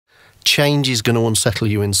change is going to unsettle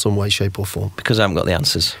you in some way, shape or form. Because I haven't got the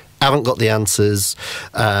answers. Haven't got the answers.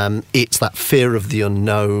 It's that fear of the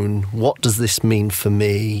unknown. What does this mean for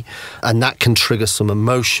me? And that can trigger some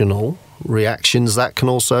emotional reactions. That can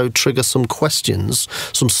also trigger some questions,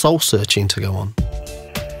 some soul searching to go on.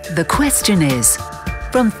 The question is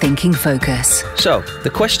from Thinking Focus. So, the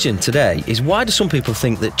question today is, why do some people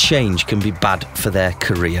think that change can be bad for their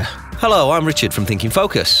career? Hello, I'm Richard from Thinking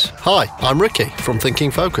Focus. Hi, I'm Ricky from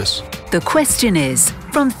Thinking Focus. The question is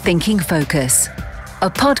from Thinking Focus, a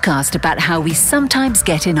podcast about how we sometimes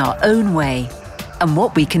get in our own way and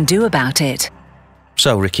what we can do about it.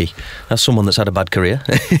 So, Ricky, as someone that's had a bad career,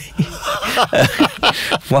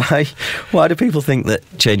 why do people think that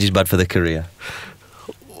change is bad for their career?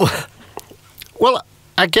 Well,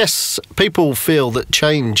 I guess people feel that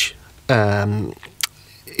change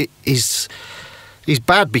is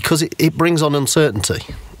bad because it brings on uncertainty.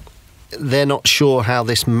 They're not sure how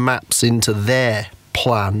this maps into their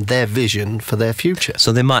plan, their vision for their future.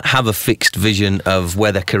 So they might have a fixed vision of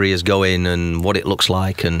where their career's going and what it looks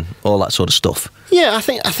like and all that sort of stuff. Yeah, I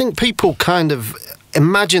think people kind of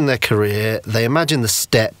imagine their career, they imagine the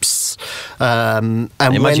steps, and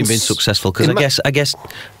imagine being successful. Because I guess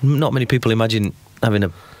not many people imagine having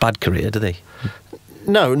a bad career, do they?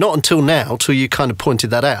 No, not until now, till you kind of pointed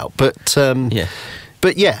that out. But yeah.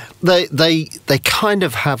 But yeah, they kind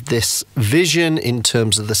of have this vision in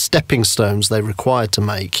terms of the stepping stones they require to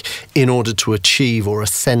make in order to achieve or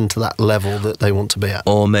ascend to that level that they want to be at.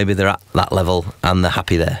 Or maybe they're at that level and they're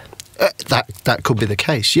happy there. That could be the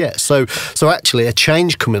case, yeah. So actually a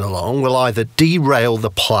change coming along will either derail the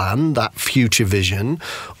plan, that future vision,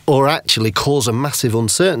 or actually cause a massive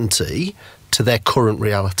uncertainty to their current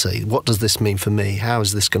reality. What does this mean for me? How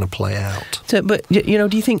is this going to play out? So, but, you know,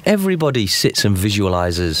 do you think everybody sits and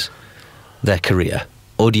visualises their career?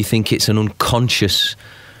 Or do you think it's an unconscious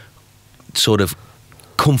sort of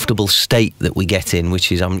comfortable state that we get in,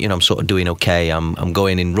 which is, I'm sort of doing okay, I'm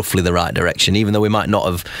going in roughly the right direction, even though we might not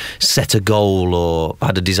have set a goal or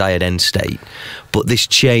had a desired end state, but this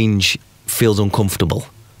change feels uncomfortable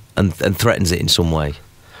and threatens it in some way?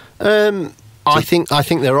 I think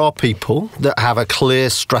there are people that have a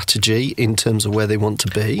clear strategy in terms of where they want to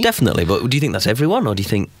be. Definitely, but do you think that's everyone, or do you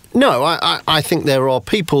think... No, I think there are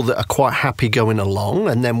people that are quite happy going along,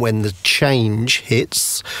 and then when the change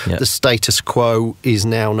hits, the status quo is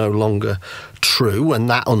now no longer true, and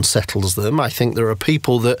that unsettles them. I think there are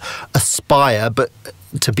people that aspire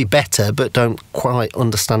to be better, but don't quite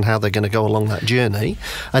understand how they're going to go along that journey.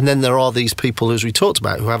 And then there are these people, as we talked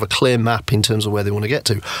about, who have a clear map in terms of where they want to get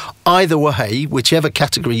to. Either way, whichever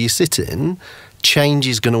category you sit in, change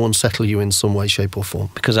is going to unsettle you in some way, shape or form.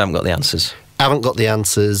 Because I haven't got the answers. Haven't got the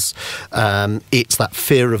answers. It's that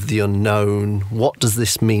fear of the unknown. What does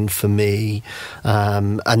this mean for me?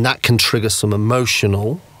 And that can trigger some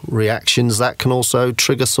emotional reactions. That can also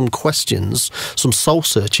trigger some questions, some soul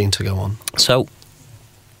searching to go on. So,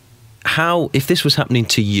 if this was happening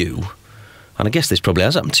to you, and I guess this probably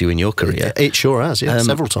has happened to you in your career. It sure has, yeah,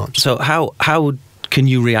 several times. So how can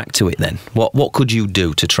you react to it then? What could you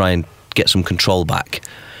do to try and get some control back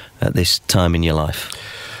at this time in your life?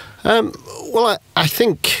 Well, I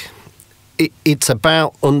think it's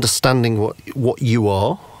about understanding what you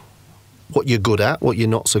are, what you're good at, what you're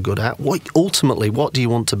not so good at. Ultimately, what do you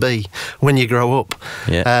want to be when you grow up?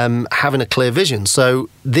 Yeah. Having a clear vision. So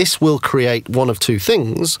this will create one of two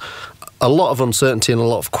things: a lot of uncertainty and a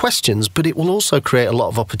lot of questions, but it will also create a lot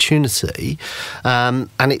of opportunity. And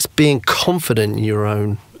it's being confident in your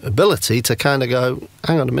own ability to kind of go,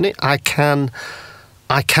 hang on a minute, I can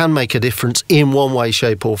make a difference in one way,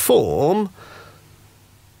 shape or form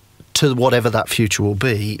to whatever that future will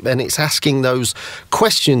be. And it's asking those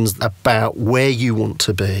questions about where you want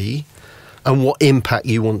to be and what impact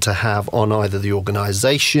you want to have on either the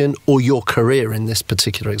organisation or your career in this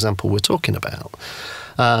particular example we're talking about.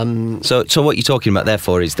 So what you're talking about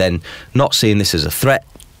therefore is then not seeing this as a threat,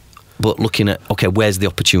 but looking at, okay, where's the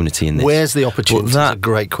opportunity in this? Where's the opportunity? That's a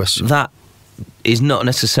great question. That is not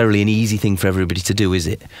necessarily an easy thing for everybody to do, is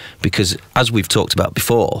it? Because as we've talked about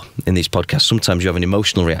before in these podcasts, sometimes you have an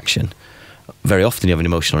emotional reaction. Very often you have an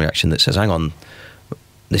emotional reaction that says, hang on,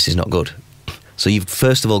 this is not good. So you've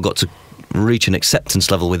first of all got to reach an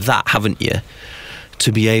acceptance level with that, haven't you?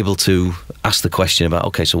 To be able to ask the question about,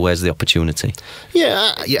 okay, so where's the opportunity?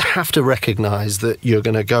 Yeah, you have to recognise that you're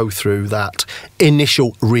going to go through that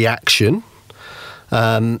initial reaction.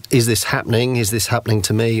 Is this happening? Is this happening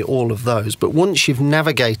to me? All of those. But once you've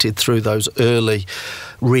navigated through those early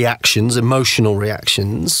reactions, emotional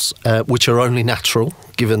reactions, which are only natural,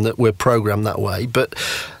 given that we're programmed that way, but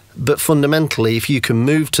But fundamentally, if you can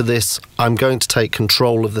move to this, I'm going to take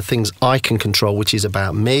control of the things I can control, which is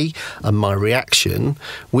about me and my reaction,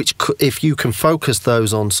 which if you can focus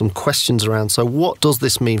those on some questions around, so what does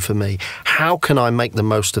this mean for me? How can I make the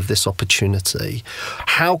most of this opportunity?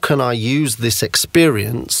 How can I use this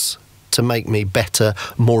experience to make me better,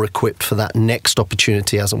 more equipped for that next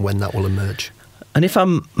opportunity as and when that will emerge? And if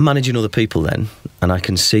I'm managing other people then, and I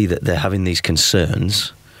can see that they're having these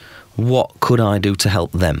concerns, what could I do to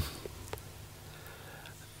help them?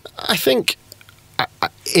 I think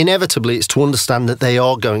inevitably it's to understand that they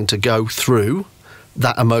are going to go through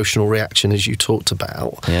that emotional reaction as you talked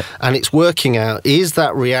about. Yeah. And it's working out, is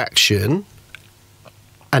that reaction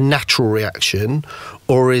a natural reaction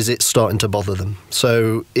or is it starting to bother them?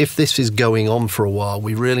 So if this is going on for a while,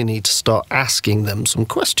 we really need to start asking them some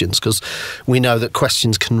questions, because we know that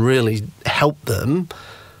questions can really help them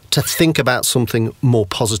to think about something more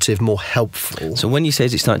positive, more helpful. So when you say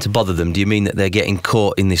it's starting to bother them, do you mean that they're getting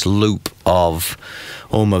caught in this loop of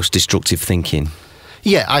almost destructive thinking?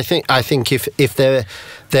 Yeah, I think if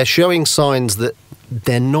they're showing signs that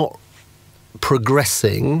they're not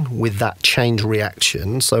progressing with that change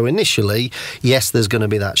reaction. So initially, yes, there's going to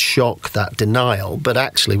be that shock, that denial, but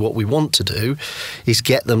actually what we want to do is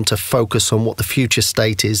get them to focus on what the future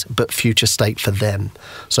state is, but future state for them.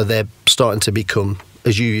 So they're starting to become,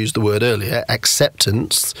 as you used the word earlier,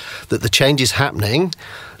 acceptance that the change is happening.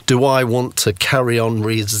 Do I want to carry on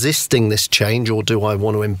resisting this change, or do I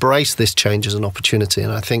want to embrace this change as an opportunity?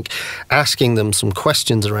 And I think asking them some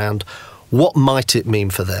questions around what might it mean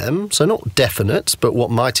for them, so not definite, but what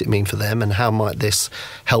might it mean for them, and how might this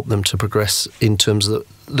help them to progress in terms of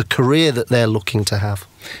the career that they're looking to have.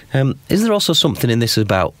 Is there also something in this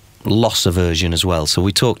about loss aversion as well? So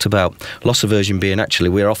we talked about loss aversion being actually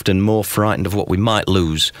we're often more frightened of what we might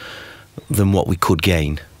lose than what we could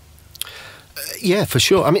gain. Yeah, for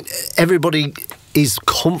sure. I mean, everybody is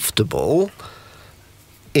comfortable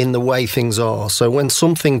in the way things are. So when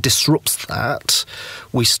something disrupts that,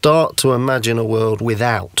 we start to imagine a world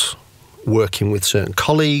without working with certain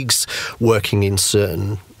colleagues, working in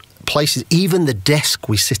certain places. Even the desk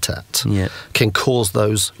we sit at can cause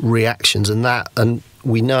those reactions, and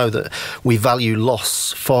we know that we value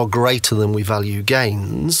loss far greater than we value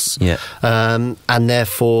gains, and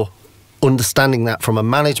therefore understanding that from a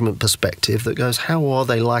management perspective that goes, how are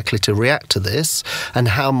they likely to react to this, and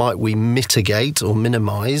how might we mitigate or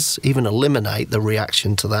minimise, even eliminate the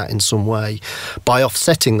reaction to that in some way by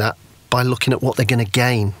offsetting that by looking at what they're going to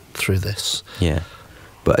gain through this. Yeah,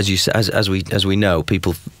 but as we know,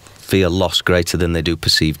 people fear loss greater than they do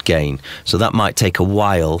perceived gain. So that might take a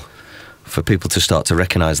while for people to start to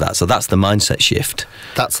recognise that. So that's the mindset shift.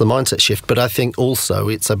 That's the mindset shift. But I think also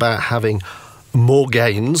it's about having more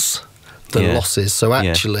gains than losses. So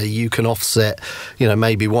actually you can offset,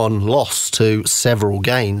 maybe one loss to several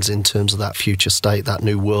gains in terms of that future state, that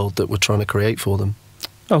new world that we're trying to create for them.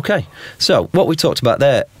 Okay. So what we talked about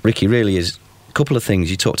there, Ricky, really is a couple of things.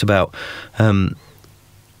 You talked about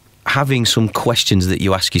having some questions that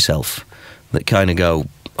you ask yourself that kind of go,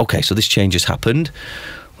 okay, so this change has happened.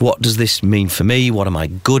 What does this mean for me? What am I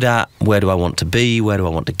good at? Where do I want to be? Where do I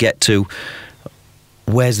want to get to?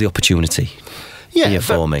 Where's the opportunity? Here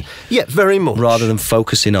for me. Yeah, very much. Rather than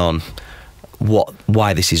focusing on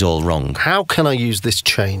why this is all wrong. How can I use this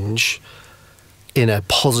change in a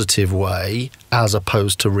positive way as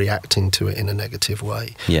opposed to reacting to it in a negative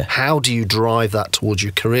way? Yeah. How do you drive that towards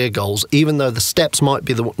your career goals, even though the steps might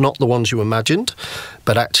be not the ones you imagined,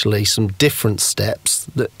 but actually some different steps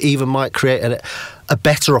that even might create a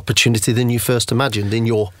better opportunity than you first imagined in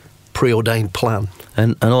your preordained plan?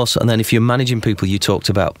 And then if you're managing people, you talked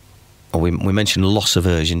about, we mentioned loss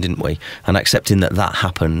aversion, didn't we? And accepting that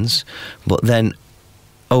happens, but then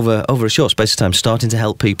over a short space of time, starting to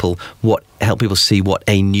help people see what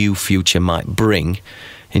a new future might bring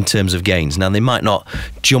in terms of gains. Now, they might not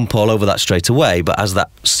jump all over that straight away, but as that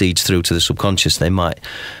seeds through to the subconscious, they might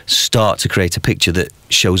start to create a picture that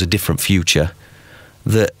shows a different future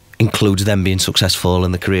that includes them being successful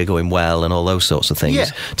and the career going well and all those sorts of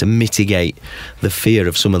things, to mitigate the fear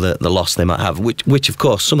of some of the loss they might have, which of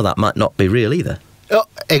course some of that might not be real either. Oh,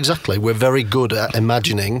 exactly. We're very good at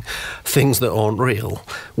imagining things that aren't real.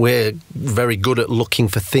 We're very good at looking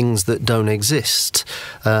for things that don't exist,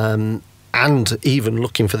 and even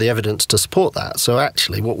looking for the evidence to support that. So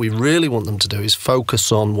actually what we really want them to do is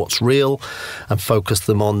focus on what's real and focus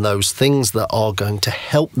them on those things that are going to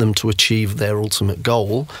help them to achieve their ultimate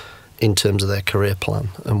goal in terms of their career plan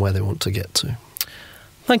and where they want to get to.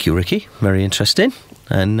 Thank you, Ricky. Very interesting.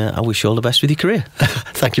 And I wish you all the best with your career.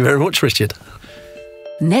 Thank you very much, Richard.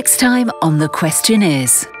 Next time on The Question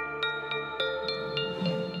Is.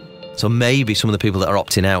 So maybe some of the people that are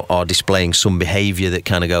opting out are displaying some behaviour that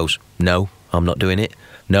kind of goes, no, I'm not doing it.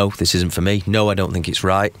 No, this isn't for me. No, I don't think it's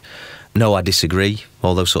right. No, I disagree.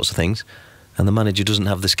 All those sorts of things. And the manager doesn't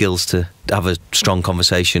have the skills to have a strong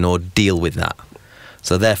conversation or deal with that.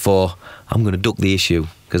 So therefore, I'm going to duck the issue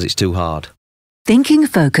because it's too hard. Thinking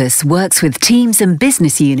Focus works with teams and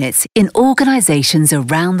business units in organisations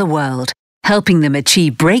around the world, helping them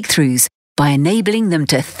achieve breakthroughs by enabling them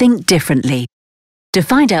to think differently. To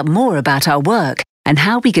find out more about our work and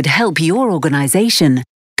how we could help your organisation,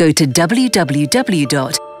 go to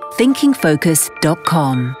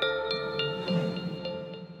www.thinkingfocus.com.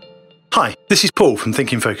 Hi, this is Paul from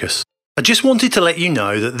Thinking Focus. I just wanted to let you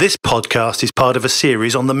know that this podcast is part of a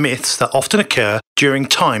series on the myths that often occur during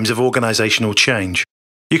times of organisational change.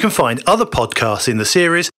 You can find other podcasts in the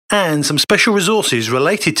series and some special resources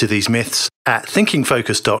related to these myths at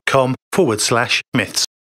thinkingfocus.com/myths.